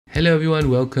Hello everyone,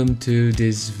 welcome to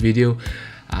this video,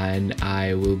 and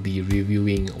I will be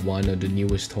reviewing one of the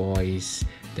newest toys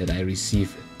that I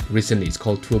received recently. It's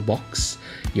called Tourbox.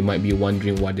 You might be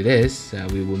wondering what it is.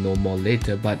 We will know more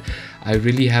later, but I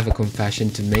really have a confession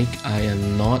to make. I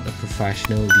am not a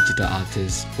professional digital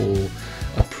artist or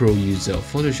a pro user of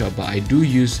Photoshop, but I do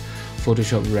use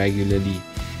Photoshop regularly,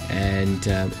 and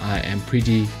I am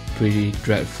pretty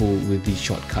dreadful with the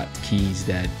shortcut keys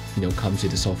that comes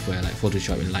with the software like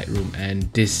Photoshop and Lightroom, and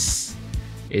this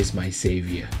is my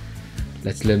savior.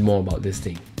 Let's learn more about this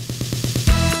thing.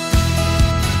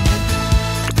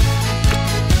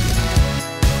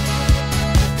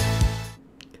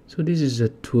 So this is a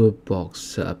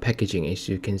Tourbox packaging. As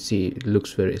you can see, it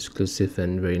looks very exclusive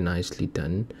and very nicely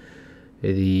done.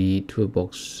 The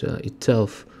Tourbox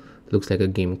itself looks like a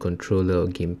game controller or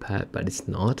gamepad, but it's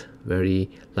not. Very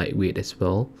lightweight as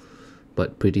well,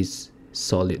 but pretty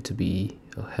solid to be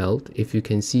held. If you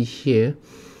can see here,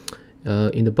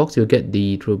 in the box you'll get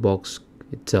the Tourbox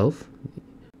itself.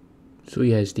 So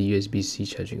it has the USB-C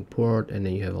charging port, and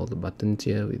then you have all the buttons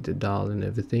here with the dial and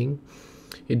everything.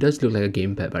 It does look like a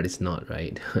gamepad, but it's not,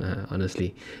 right?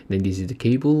 Honestly. Then this is the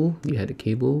cable. You had the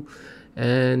cable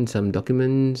and some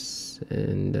documents,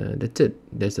 and that's it.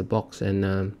 There's the box,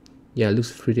 and yeah, it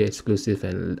looks pretty exclusive,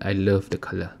 and I love the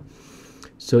color.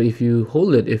 So if you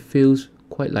hold it, it feels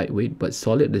quite lightweight but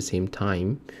solid at the same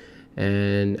time,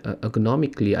 and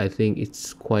ergonomically I think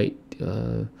it's quite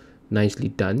nicely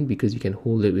done, because you can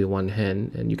hold it with one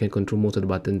hand and you can control most of the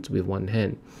buttons with one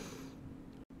hand.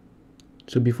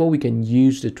 So before we can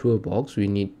use the Tourbox, we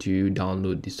need to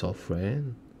download the software,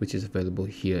 which is available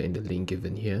here in the link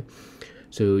given here.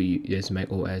 So there's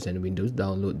Mac OS and Windows.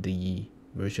 Download the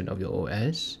version of your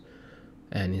OS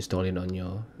and install it on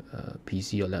your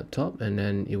PC or laptop, and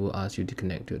then it will ask you to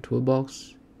connect to a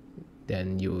Tourbox.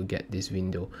 Then you will get this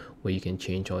window where you can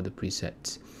change all the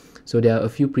presets. So there are a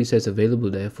few presets available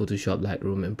there: Photoshop,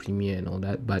 Lightroom, and Premiere and all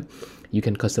that, but you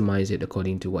can customize it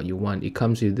according to what you want. It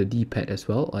comes with the D-pad as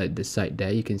well. At the side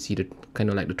there you can see the kind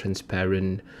of like the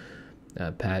transparent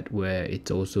pad, where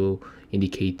it's also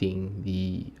indicating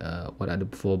the what are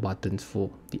the four buttons for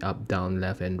the up, down,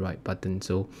 left, and right button.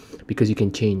 So because you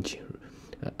can change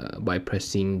by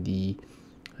pressing the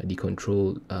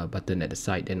control button at the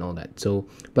side and all that. So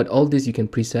but all this you can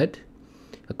preset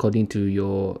according to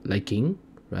your liking,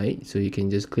 right? So you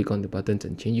can just click on the buttons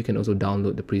and change. You can also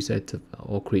download the preset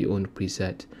or create your own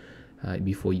preset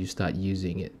before you start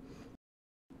using it.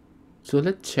 So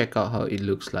let's check out how it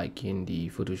looks like in the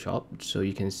Photoshop. So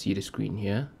you can see the screen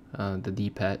here. The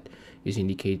D-pad is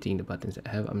indicating the buttons I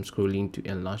have. I'm scrolling to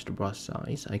enlarge the brush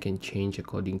size. I can change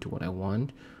according to what I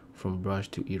want, from brush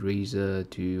to eraser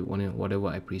to whatever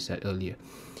I preset earlier.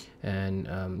 And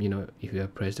if you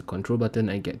have pressed the control button,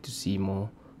 I get to see more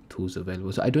tools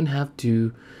available. So I don't have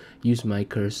to use my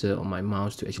cursor or my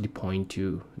mouse to actually point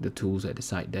to the tools at the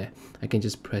side there. I can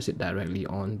just press it directly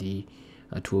on the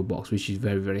Tourbox, which is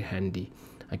very handy.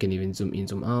 I can even zoom in,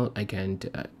 zoom out. I can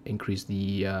increase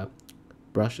the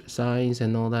brush size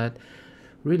and all that.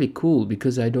 Really cool,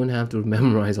 because I don't have to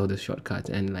memorize all the shortcuts.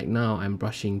 And like now I'm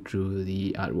brushing through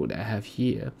the artwork that I have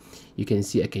here. You can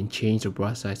see I can change the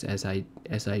brush size as I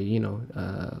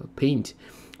paint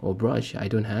or brush. I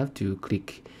don't have to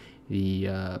click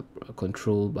the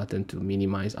control button to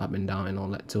minimize up and down and all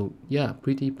that. So yeah,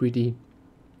 pretty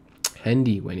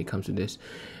handy when it comes to this.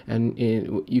 And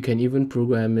you can even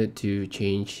program it to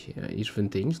change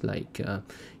different things, like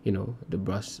the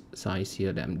brush size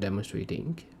here that I'm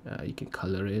demonstrating. You can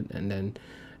color it, and then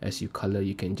as you color,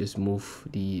 you can just move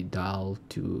the dial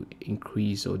to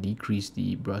increase or decrease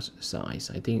the brush size.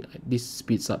 I think this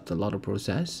speeds up a lot of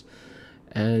process.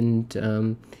 And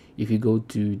if you go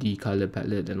to the color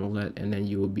palette and all that, and then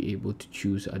you will be able to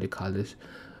choose other colors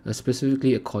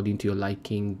specifically according to your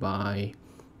liking, by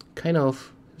kind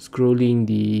of scrolling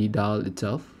the dial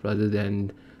itself rather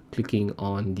than clicking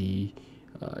on the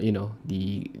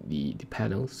the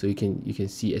panel. So you can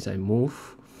see as I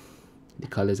move, the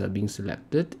colors are being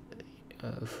selected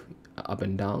up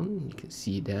and down. You can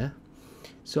see there.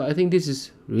 So I think this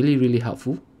is really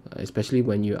helpful, especially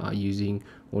when you are using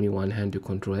only one hand to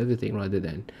control everything, rather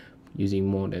than using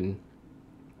more than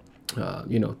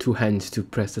two hands to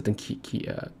press certain key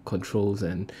controls,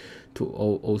 and to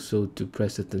also to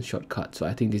press certain shortcuts. So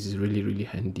I think this is really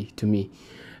handy to me.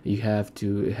 You have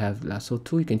to have lasso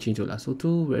tool. You can change your lasso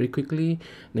tool very quickly.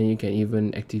 Then you can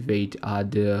even activate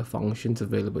other functions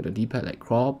available on the D-pad, like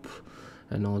crop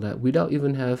and all that, without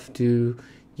even have to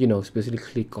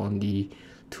specifically click on the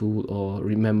tool or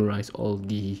memorize all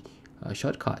the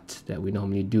shortcuts that we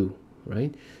normally do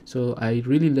right? So I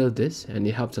really love this, and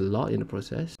it helps a lot in the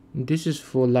process. This is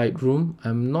for Lightroom.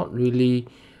 I'm not really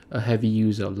a heavy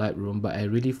user of Lightroom, but I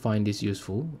really find this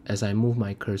useful. As I move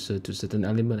my cursor to certain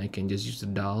element, I can just use the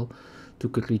dial to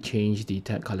quickly change the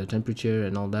color temperature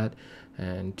and all that,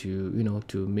 and to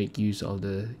to make use of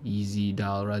the easy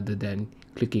dial rather than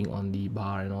clicking on the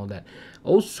bar and all that.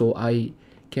 Also, I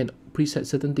can preset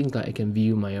certain things, like I can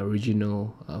view my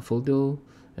original photo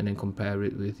and then compare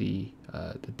it with the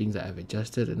things that I've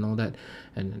adjusted and all that,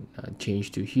 and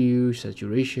change to hue,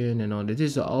 saturation and all that.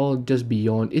 This is all just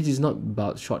beyond, it is not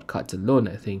about shortcuts alone.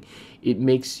 I think it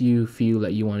makes you feel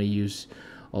like you want to use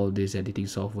all this editing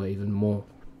software even more.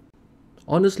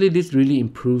 Honestly, this really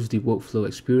improves the workflow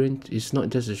experience. It's not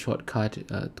just a shortcut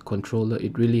controller,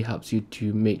 it really helps you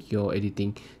to make your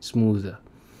editing smoother.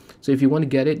 So if you want to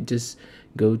get it, just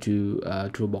go to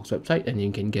Tourbox website and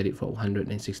you can get it for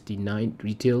 $169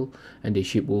 retail, and they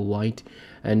ship worldwide.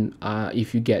 And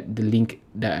if you get the link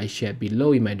that I shared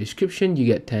below in my description, you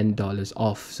get $10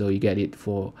 off, so you get it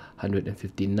for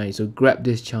 $159. So grab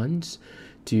this chance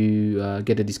to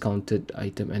get a discounted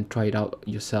item and try it out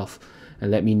yourself, and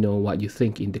let me know what you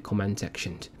think in the comment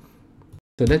section.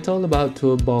 So that's all about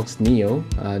Tourbox Neo.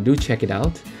 Do check it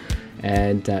out.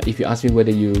 And if you ask me whether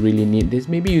you really need this,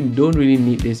 maybe you don't really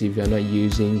need this if you're not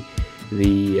using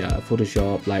the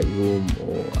Photoshop, Lightroom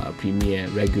or Premiere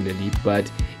regularly,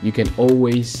 but you can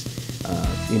always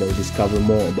discover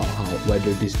more about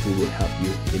whether this tool will help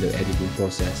you in the editing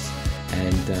process.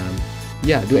 And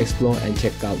yeah, do explore and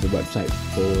check out the website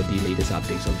for the latest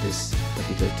updates of this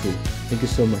particular tool. Thank you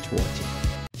so much for watching.